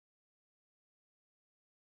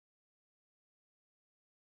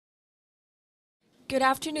Good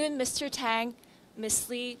afternoon, Mr. Tang, Ms.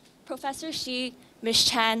 Lee, Professor Shi, Ms.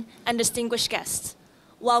 Chan, and distinguished guests.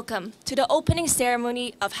 Welcome to the opening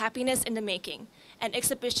ceremony of Happiness in the Making, an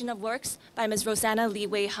exhibition of works by Ms. Rosanna Li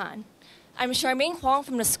Wei Han. I'm Charmaine Huang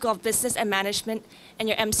from the School of Business and Management and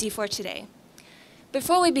your MC for today.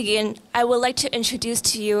 Before we begin, I would like to introduce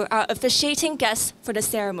to you our officiating guests for the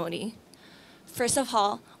ceremony. First of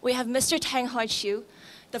all, we have Mr. Tang Hoi Chiu,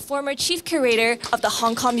 the former Chief Curator of the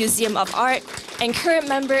Hong Kong Museum of Art and current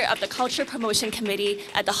member of the Culture Promotion Committee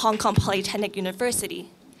at the Hong Kong Polytechnic University.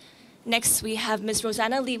 Next, we have Ms.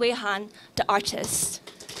 Rosanna Li Wei Han, the artist.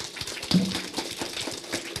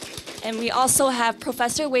 And we also have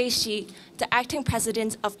Professor Wei Shi, the acting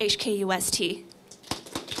president of HKUST.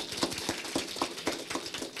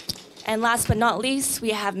 And last but not least,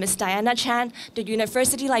 we have Ms. Diana Chan, the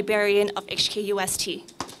University Librarian of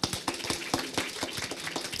HKUST.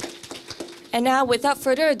 And now, without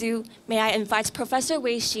further ado, may I invite Professor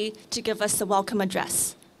Wei Shi to give us the welcome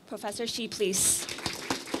address. Professor Shi, please.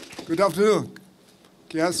 Good afternoon,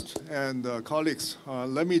 guests and colleagues.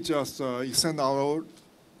 Let me just extend our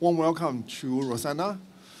warm welcome to Rosanna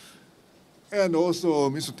and also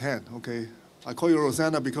Mr. Tan, okay? I call you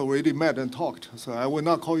Rosanna because we already met and talked, so I will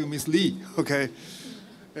not call you Miss Lee, okay?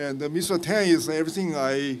 And Mr. Tan is everything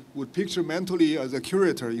I would picture mentally as a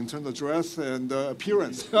curator in terms of dress and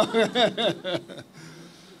appearance.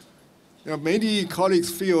 Many colleagues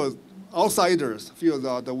feel, outsiders feel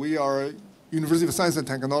that we are University of Science and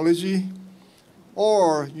Technology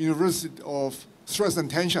or University of Stress and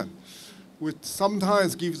Tension, which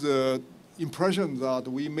sometimes gives the impression that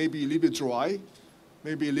we may be a little bit dry,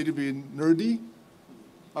 maybe a little bit nerdy.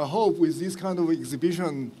 I hope with this kind of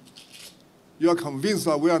exhibition, you are convinced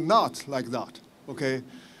that we are not like that, okay?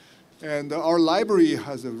 And our library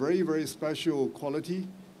has a very, very special quality.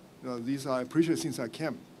 These I appreciate since I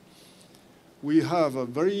came. We have a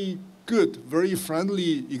very good, very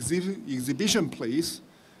friendly exhibition place,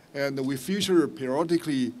 and we feature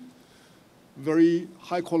periodically very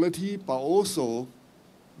high quality, but also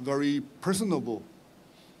very personable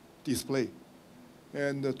display.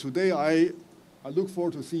 And today I look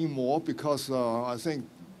forward to seeing more because I think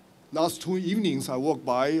last 2 evenings I walked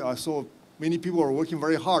by, I saw many people are working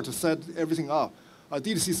very hard to set everything up. I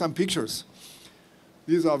did see some pictures.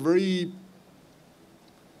 These are very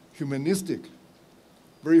humanistic,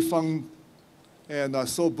 very fun. And I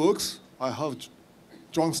saw books. I have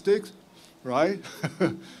drumsticks, right?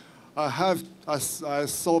 I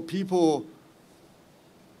saw people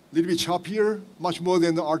a little bit choppier, much more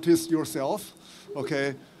than the artist yourself,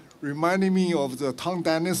 okay? Reminding me of the Tang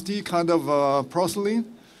Dynasty kind of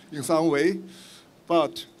porcelain in some way.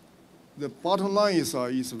 But the bottom line is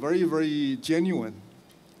very, very genuine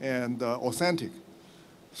and authentic.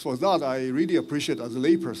 For that, I really appreciate as a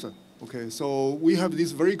layperson. Okay, so we have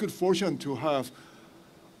this very good fortune to have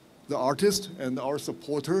the artists and our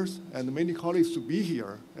supporters and many colleagues to be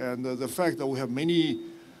here. And the fact that we have many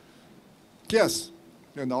guests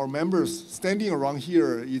and our members standing around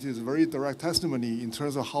here, it is very direct testimony in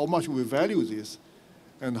terms of how much we value this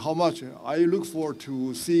and how much I look forward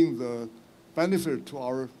to seeing the benefit to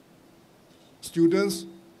our students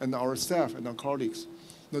and our staff and our colleagues.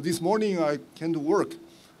 Now, this morning I came to work.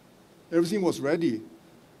 Everything was ready.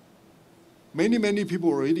 Many people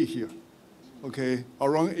were already here, okay,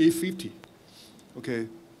 around 8:50, okay.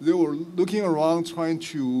 They were looking around trying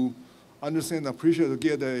to understand and appreciate to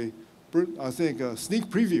get a sneak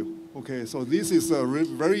preview, okay. So this is a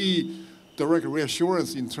very direct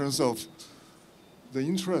reassurance in terms of the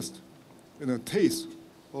interest and the taste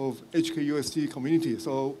of HKUST community.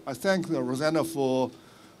 So I thank Rosanna for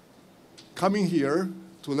coming here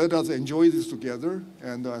to let us enjoy this together,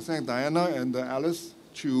 and I thank Diana and Alice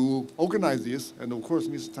to organize this, and of course,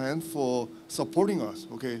 Ms. Tan for supporting us.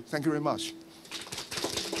 Okay, thank you very much.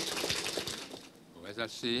 Professor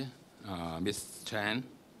Shi, Ms. Chan,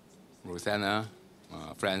 Rosanna,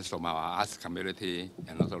 friends from our arts community,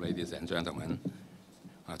 and also ladies and gentlemen.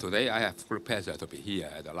 Today, I have great pleasure to be here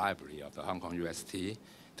at the library of the Hong Kong UST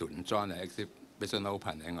to join the exhibition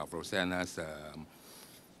opening of Rosanna's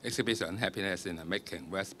exhibition, Happiness in the Making,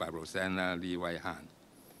 works by Rosanna Li Wei Han.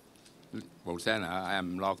 Rosanna, I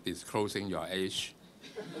am not disclosing your age.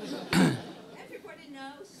 Everybody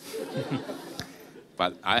knows.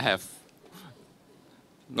 But I have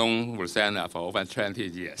known Rosanna for over 20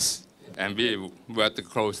 years. And we worked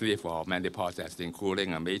closely for many projects,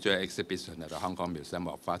 including a major exhibition at the Hong Kong Museum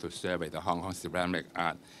of Art to survey the Hong Kong ceramic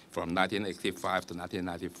art from 1985 to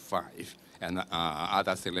 1995, and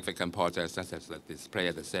other significant projects such as the display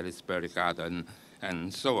at the Salisbury Garden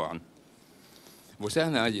and so on.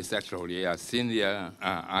 Rosanna is actually a senior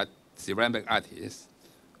art ceramic artists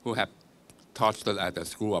who have taught at the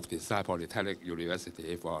School of Design Polytechnic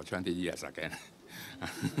University for 20 years again,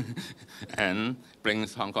 and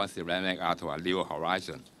brings Hong Kong ceramic art to a new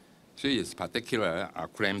horizon. She is particularly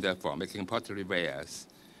acclaimed for making pottery wares,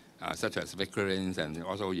 such as figurines and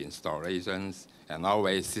also installations, and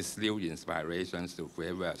always seeks new inspirations to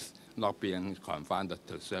create works, not being confined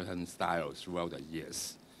to certain styles throughout the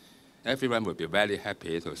years. Everyone would be very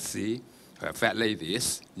happy to see her fat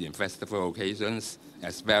ladies in festival occasions,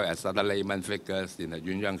 as well as other layman figures in the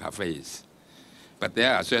Yun Yang cafes. But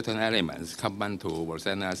there are certain elements common to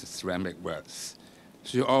Rosanna's ceramic works.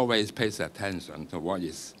 She always pays attention to what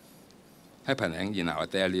is happening in our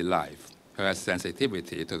daily life. Her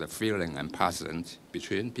sensitivity to the feeling and passion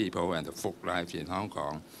between people and the folk life in Hong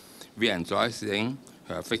Kong. We enjoy seeing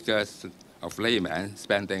her figures of laymen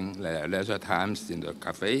spending their leisure times in the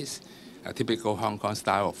cafes, a typical Hong Kong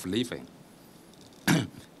style of living.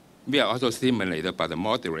 We are also stimulated by the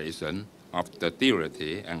moderation of the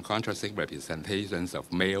duality and contrasting representations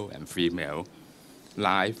of male and female,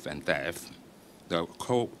 life and death, the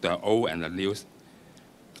old and the new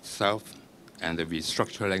self, and the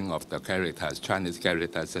restructuring of the characters, Chinese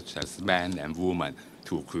characters such as man and woman,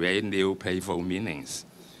 to create new playful meanings,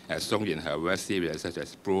 as shown in her work series such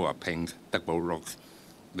as Blue or Pink, Double Look,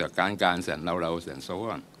 the Gan Gans and Lau Laus, and so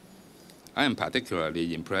on. I am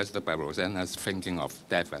particularly impressed by Rosanna's thinking of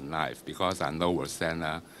death and life, because I know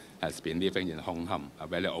Rosanna has been living in Hong Kong, a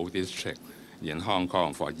very old district in Hong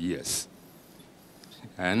Kong, for years.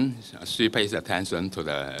 And she pays attention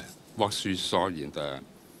to what she saw in the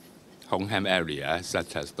Hong Kong area,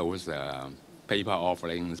 such as those paper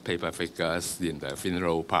offerings, paper figures in the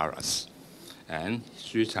funeral parlors. And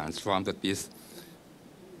she transformed these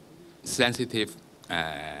sensitive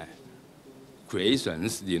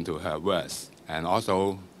creations into her works. And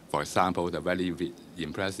also, for example, the very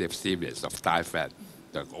impressive series of die fat,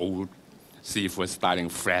 the old seafood styling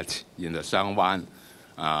flat in the Shangwan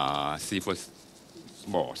seafood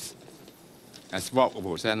malls. As what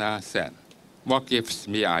Rosanna said, what gives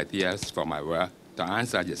me ideas for my work? The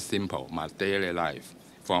answer is simple, my daily life.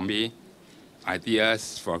 For me,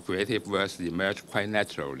 ideas for creative works emerge quite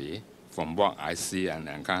naturally from what I see and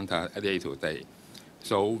encounter day to day.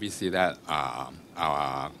 So we see that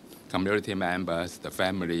our community members, the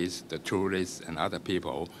families, the tourists, and other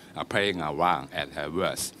people are playing around at her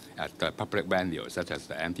works at the public venues, such as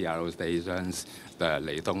the MTR stations, the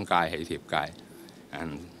Leidong Gai, Hei Tiep Gai,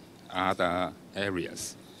 and other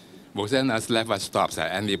areas. Rosanna never stops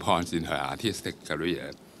at any point in her artistic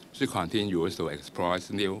career. She continues to explore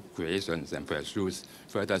new creations and pursues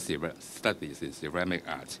further studies in ceramic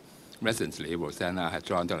art. Recently, Rosanna had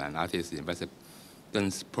joined an artist in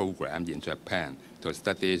residence program in Japan to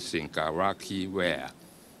study Shingaraki ware.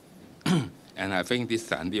 And I think this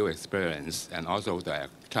is a new experience, and also the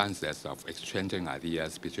chances of exchanging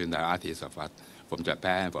ideas between the artists from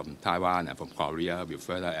Japan, from Taiwan, and from Korea will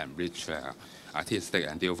further enrich artistic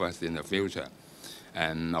endeavors in the future.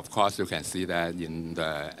 And of course, you can see that in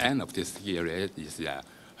the end of this period is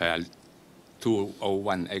her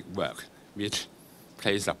 2018 work, which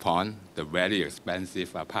plays upon the very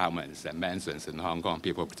expensive apartments and mansions in Hong Kong.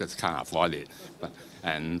 People just can't afford it.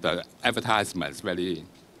 And the advertisements very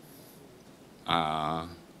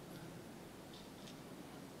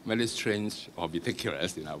strange or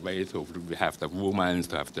ridiculous in a way to have the women,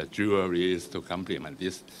 to have the jewelries to complement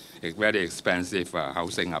these very expensive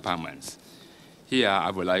housing apartments. Here, I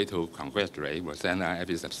would like to congratulate Rosanna on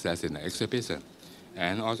every success in the exhibition,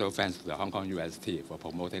 and also thanks to the Hong Kong UST for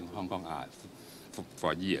promoting Hong Kong art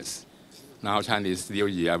for years. Now Chinese New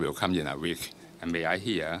Year will come in a week, and may I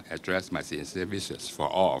here address my sincere wishes for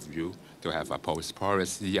all of you to have a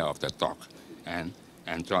prosperous year of the dog and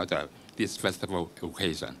enjoy this festival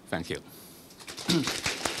occasion. Thank you.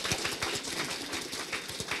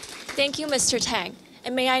 Thank you, Mr. Tang.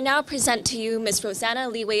 And may I now present to you Ms. Rosanna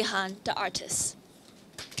Li Wei-han, the artist.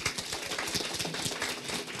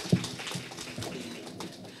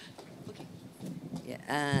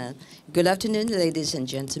 Good afternoon, ladies and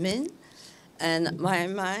gentlemen. And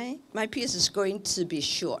my piece is going to be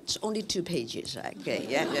short, only 2 pages.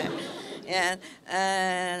 Okay,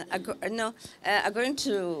 according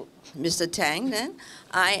to Mr. Tang, then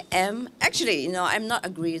I am actually, I'm not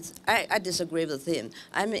agreed. I disagree with him.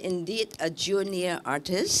 I'm indeed a junior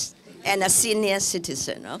artist and a senior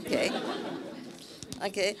citizen. Okay.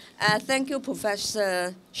 Okay. Thank you,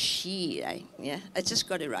 Professor Shi. I just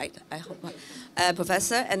got it right. I hope.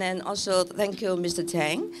 Professor, and then also thank you, Mr.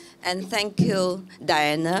 Tang, and thank you,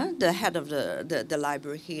 Diana, the head of the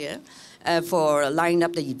library here, for lining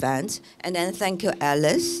up the event, and then thank you,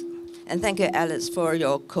 Alice, And thank you, Alice, for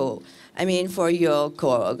your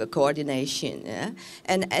coordination. Yeah?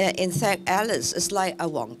 And in fact, Alice is like a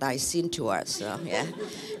Wang Dai Xin to us. So, yeah.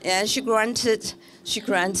 And she granted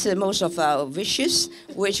most of our wishes,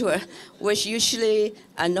 which usually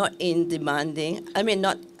are not in demanding. I mean,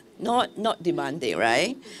 not demanding,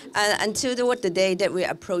 right? And until the day that we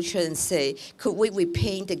approach her and say, could we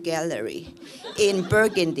paint the gallery in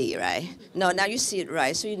burgundy, right? No, now you see it,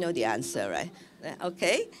 right? So you know the answer, right?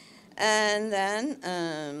 Okay. And then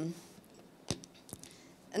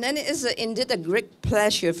it is indeed a great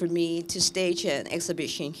pleasure for me to stage an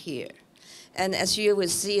exhibition here. And as you will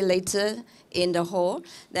see later in the hall,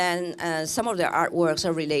 then some of the artworks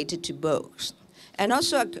are related to books. And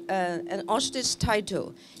also this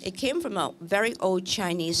title, it came from a very old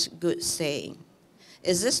Chinese good saying.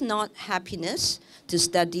 Is this not happiness to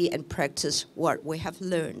study and practice what we have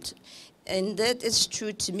learned? And that is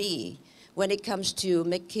true to me when it comes to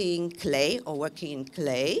making clay or working in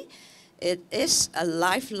clay. It is a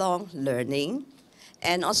lifelong learning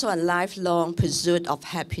and also a lifelong pursuit of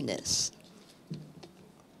happiness.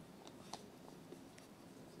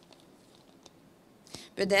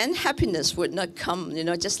 But then happiness would not come,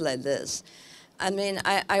 just like this. I mean,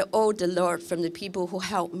 I owe the Lord from the people who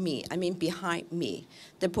helped me, behind me,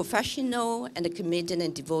 the professional and the committed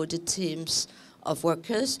and devoted teams of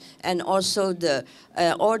workers, and also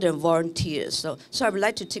all the volunteers. So I would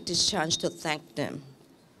like to take this chance to thank them.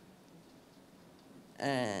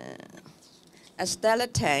 Stella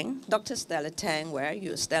Tang, Dr. Stella Tang, where are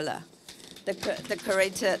you, Stella? The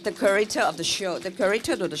curator of the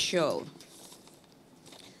show.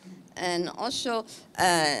 And also,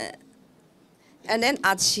 and then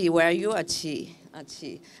Archie, where are you, Archie?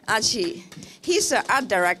 Archie, he's the art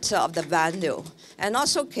director of the venue. And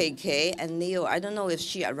also KK and Neil, I don't know if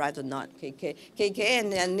she arrived or not, KK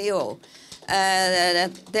and Neil.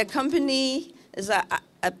 Their company is a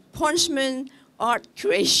Punchman art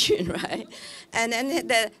creation, right? And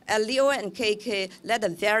then Leo and KK led a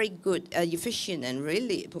very good, efficient, and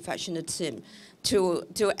really professional team to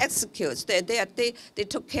execute. They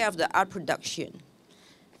took care of the art production.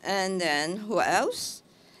 And then who else?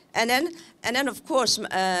 And then of course,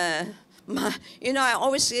 I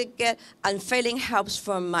always get unfailing helps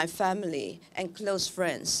from my family and close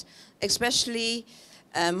friends, especially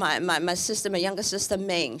my sister, my younger sister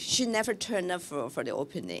Ming. She never turned up for the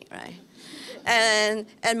opening, right? And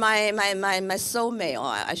my soulmate, or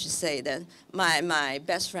I should say that my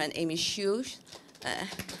best friend Amy Xu.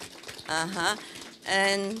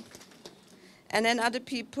 And then other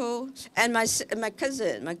people, and my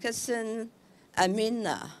cousin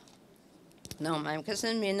Amina. No, my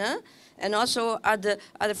cousin Amina, and also other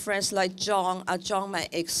friends like John, my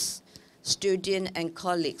ex-student and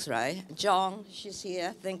colleagues, right? John, she's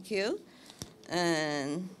here, thank you.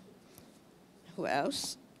 And who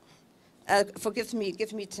else? Forgive me,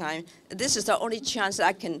 give me time. This is the only chance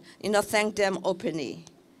I can, thank them openly.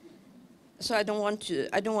 So I don't want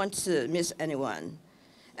to miss anyone.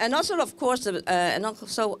 And also, of course,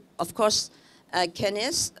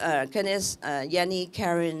 Kenneth, Yanni,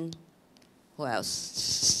 Karen, who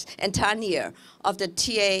else? And Tanya of the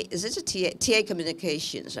TA, is it a TA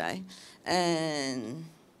Communications, right? And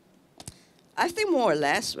I think more or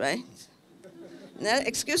less, right? Now,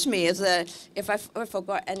 excuse me if I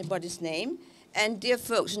forgot anybody's name. And dear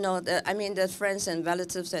folks, the friends and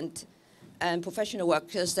relatives and professional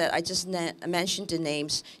workers that I just mentioned the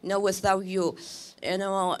names. Without you,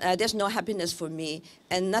 there's no happiness for me,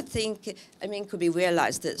 and nothing, could be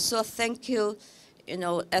realized. So thank you,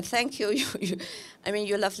 thank you,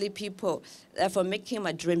 you lovely people, for making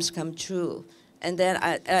my dreams come true. And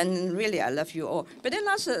then really I love you all. But then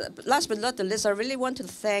last but not the least, I really want to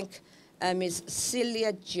thank Ms.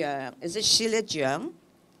 Celia Jiang. Is it Celia Jiang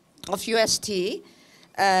of UST?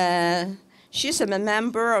 She's a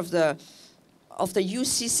member of the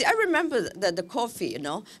UCC. I remember the coffee,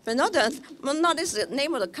 but not the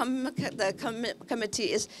name of the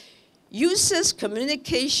committee is Users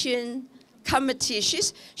Communication Committee.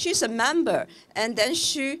 She's a member, and then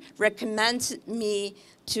she recommended me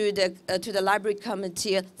to the library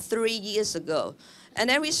committee 3 years ago, and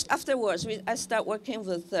then afterwards I started working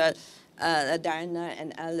with Diana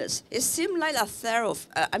and Alice. It seemed like a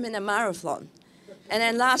marathon, and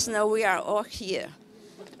then now we are all here.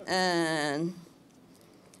 And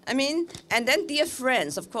then dear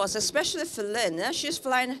friends, of course, especially Philin. She's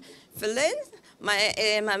flying. Philin, my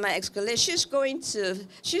ex-colleague,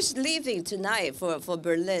 she's leaving tonight for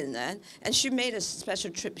Berlin, and she made a special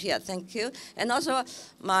trip here. Thank you. And also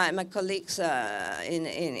my colleagues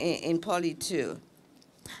in Poly too.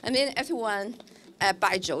 Everyone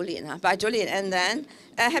拜九年哈，拜九年 and then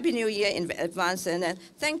Happy New Year in advance, and then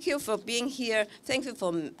thank you for being here. Thank you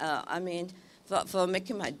for for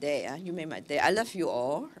making my day. You made my day. I love you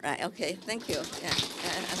all. Right? Okay. Thank you. Yeah.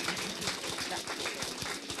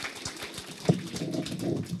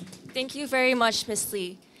 Thank you very much, Ms.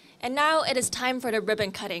 Lee. And now it is time for the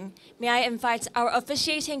ribbon cutting. May I invite our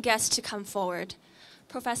officiating guests to come forward.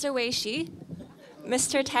 Professor Wei Shi,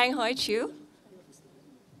 Mr. Tang Hoi Chu,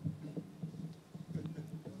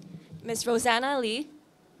 Ms. Rosanna Lee,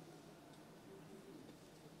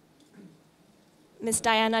 Ms.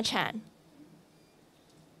 Diana Chan.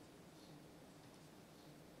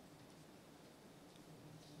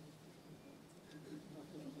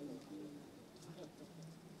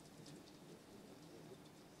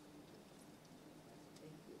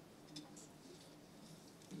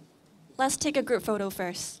 Let's take a group photo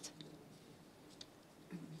first.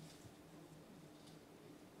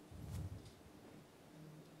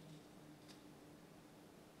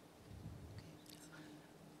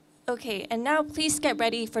 Okay, and now please get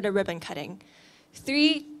ready for the ribbon cutting.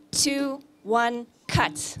 3, 2, 1,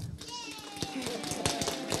 cut.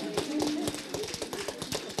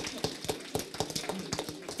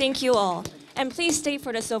 Thank you all, and please stay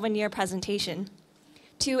for the souvenir presentation.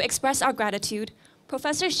 To express our gratitude,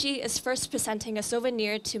 Professor Shi is first presenting a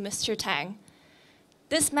souvenir to Mr. Tang.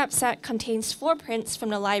 This map set contains 4 prints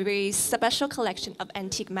from the library's special collection of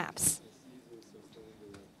antique maps.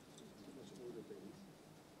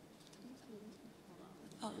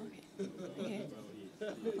 Oh, okay.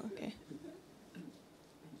 Okay.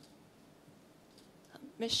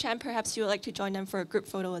 Ms. Chan, perhaps you would like to join them for a group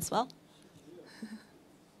photo as well?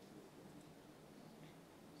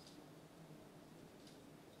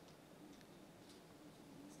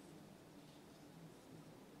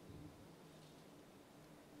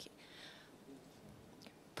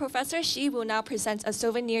 Professor Shi will now present a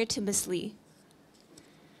souvenir to Ms. Lee.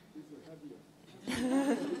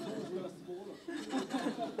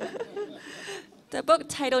 The book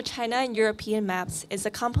titled China and European Maps is a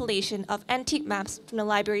compilation of antique maps from the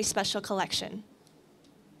library's special collection.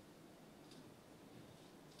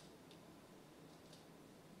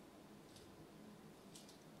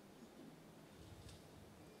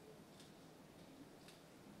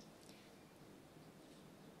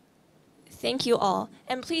 Thank you all,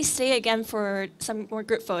 and please stay again for some more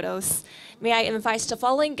group photos. May I invite the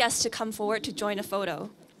following guests to come forward to join a photo.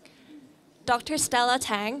 Dr. Stella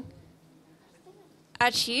Tang,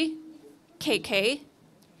 Achi, KK,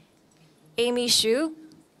 Amy Xu,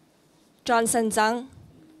 Johnson Zhang,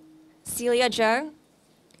 Celia Zheng,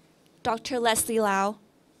 Dr. Leslie Lau,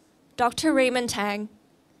 Dr. Raymond Tang,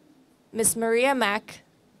 Ms. Maria Mack,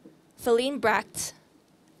 Feline Bracht,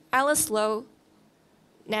 Alice Lowe,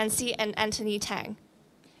 Nancy and Anthony Tang.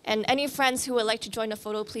 And any friends who would like to join a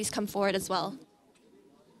photo, please come forward as well.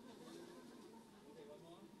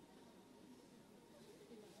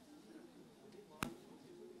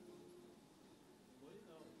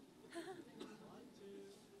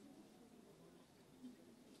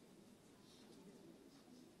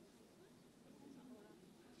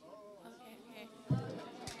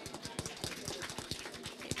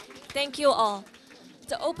 Thank you all.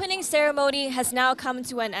 The opening ceremony has now come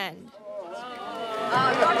to an end.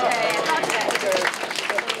 Okay.